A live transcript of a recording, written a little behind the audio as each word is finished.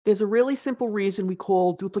There's a really simple reason we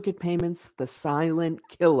call duplicate payments the silent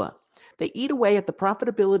killer. They eat away at the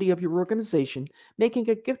profitability of your organization, making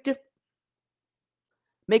it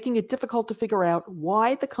making it difficult to figure out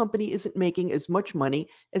why the company isn't making as much money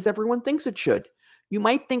as everyone thinks it should. You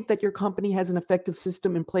might think that your company has an effective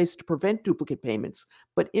system in place to prevent duplicate payments,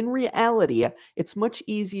 but in reality, it's much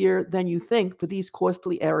easier than you think for these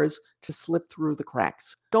costly errors to slip through the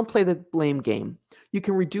cracks. Don't play the blame game. You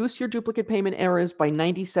can reduce your duplicate payment errors by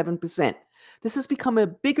 97%. This has become a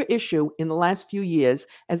bigger issue in the last few years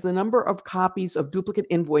as the number of copies of duplicate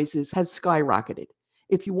invoices has skyrocketed.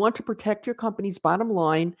 If you want to protect your company's bottom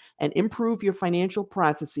line and improve your financial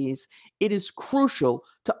processes, it is crucial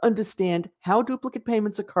to understand how duplicate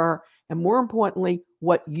payments occur and, more importantly,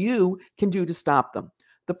 what you can do to stop them.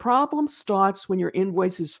 The problem starts when your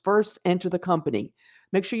invoices first enter the company.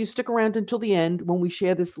 Make sure you stick around until the end when we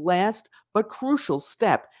share this last but crucial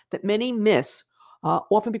step that many miss,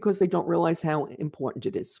 often because they don't realize how important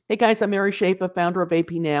it is. Hey guys, I'm Mary Schaefer, founder of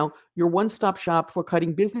AP Now, your one-stop shop for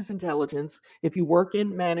cutting business intelligence if you work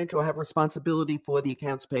in, manage, or have responsibility for the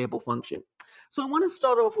accounts payable function. So I want to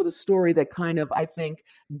start off with a story that kind of, I think,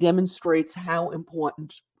 demonstrates how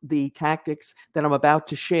important the tactics that I'm about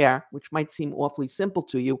to share, which might seem awfully simple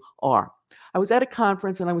to you, are. I was at a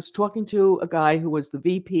conference and I was talking to a guy who was the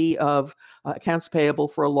VP of accounts payable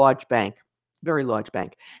for a large bank, very large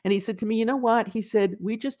bank. And he said to me, you know what? He said,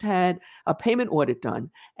 we just had a payment audit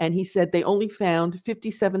done. And he said they only found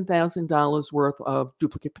 $57,000 worth of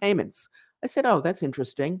duplicate payments. I said, oh, that's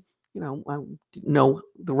interesting. I didn't know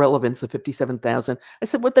the relevance of 57,000. I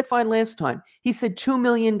said, what'd they find last time? He said $2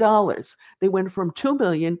 million. They went from 2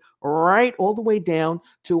 million right all the way down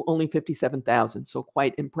to only 57,000. So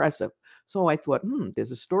quite impressive. So I thought,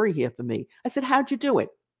 there's a story here for me. I said, how'd you do it?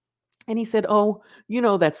 And he said, oh,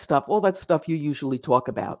 that stuff, all that stuff you usually talk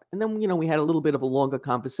about. And then, we had a little bit of a longer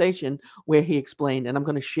conversation where he explained, and I'm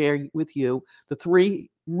going to share with you the 3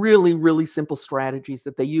 really, really simple strategies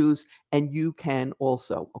that they use, and you can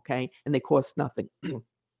also, okay? And they cost nothing.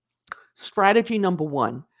 Strategy number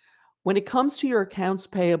 1, when it comes to your accounts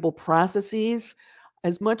payable processes,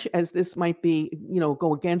 as much as this might be,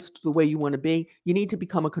 go against the way you want to be, you need to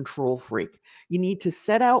become a control freak. You need to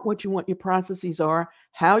set out what you want your processes are,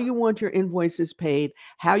 how you want your invoices paid,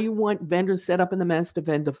 how you want vendors set up in the master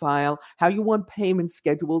vendor file, how you want payments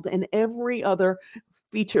scheduled, and every other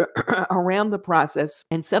feature around the process,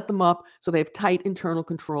 and set them up so they have tight internal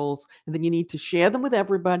controls. And then you need to share them with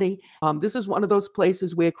everybody. This is one of those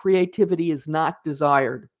places where creativity is not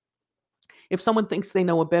desired. If someone thinks they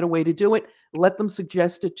know a better way to do it, let them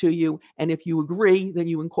suggest it to you. And if you agree, then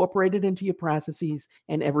you incorporate it into your processes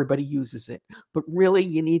and everybody uses it. But really,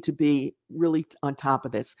 you need to be really on top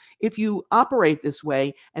of this. If you operate this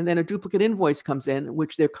way and then a duplicate invoice comes in,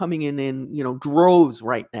 which they're coming in droves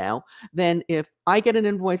right now, then if I get an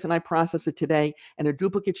invoice and I process it today and a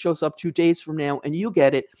duplicate shows up 2 days from now and you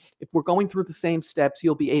get it, if we're going through the same steps,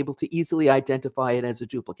 you'll be able to easily identify it as a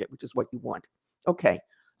duplicate, which is what you want. Okay.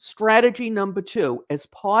 Strategy number 2, as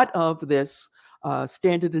part of this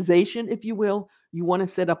standardization, if you will, you want to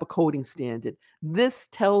set up a coding standard. This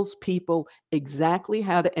tells people exactly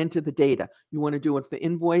how to enter the data. You want to do it for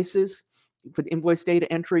invoices, for invoice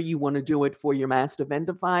data entry. You want to do it for your master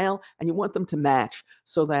vendor file, and you want them to match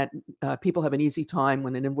so that people have an easy time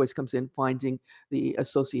when an invoice comes in finding the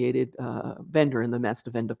associated vendor in the master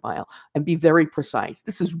vendor file, and be very precise.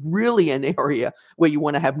 This is really an area where you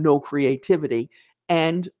want to have no creativity.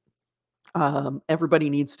 And everybody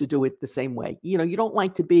needs to do it the same way. You don't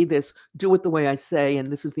like to be this, do it the way I say, and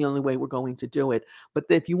this is the only way we're going to do it. But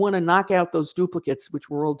if you want to knock out those duplicates, which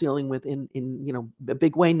we're all dealing with in a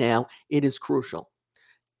big way now, it is crucial.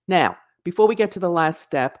 Now, before we get to the last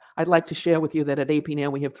step, I'd like to share with you that at AP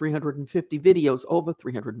Now we have 350 videos, over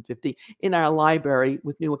 350, in our library,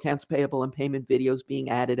 with new accounts payable and payment videos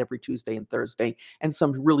being added every Tuesday and Thursday, and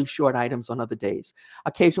some really short items on other days.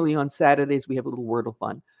 Occasionally on Saturdays, we have a little Wordle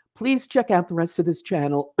fun. Please check out the rest of this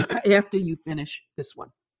channel after you finish this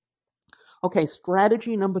one. Okay,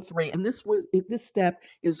 strategy number 3, and this step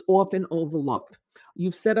is often overlooked.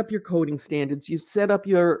 You've set up your coding standards, you've set up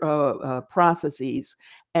your processes,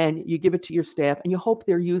 and you give it to your staff, and you hope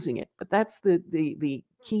they're using it. But that's the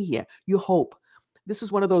key here. You hope. This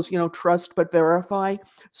is one of those, trust but verify.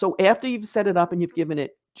 So after you've set it up and you've given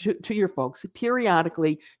it to your folks,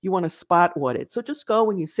 periodically you want to spot audit. So just go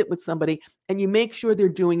and you sit with somebody and you make sure they're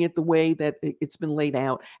doing it the way that it's been laid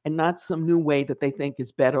out, and not some new way that they think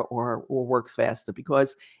is better or works faster.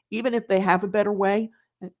 Because even if they have a better way,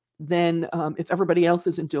 then if everybody else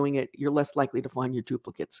isn't doing it, you're less likely to find your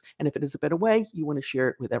duplicates. And if it is a better way, you want to share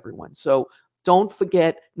it with everyone. So Don't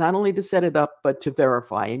forget not only to set it up, but to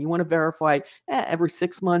verify. And you want to verify every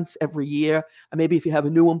 6 months, every year. And maybe if you have a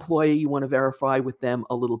new employee, you want to verify with them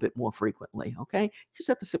a little bit more frequently. Okay. You just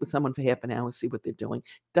have to sit with someone for half an hour, see what they're doing.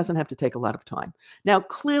 It doesn't have to take a lot of time. Now,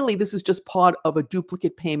 clearly, this is just part of a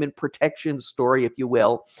duplicate payment protection story, if you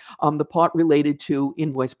will, the part related to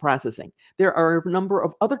invoice processing. There are a number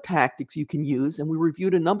of other tactics you can use, and we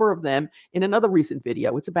reviewed a number of them in another recent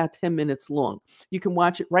video. It's about 10 minutes long. You can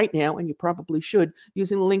watch it right now, and you probably should,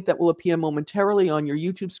 using the link that will appear momentarily on your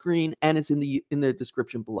YouTube screen and is in the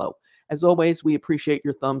description below. As always, we appreciate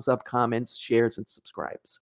your thumbs up, comments, shares, and subscribes.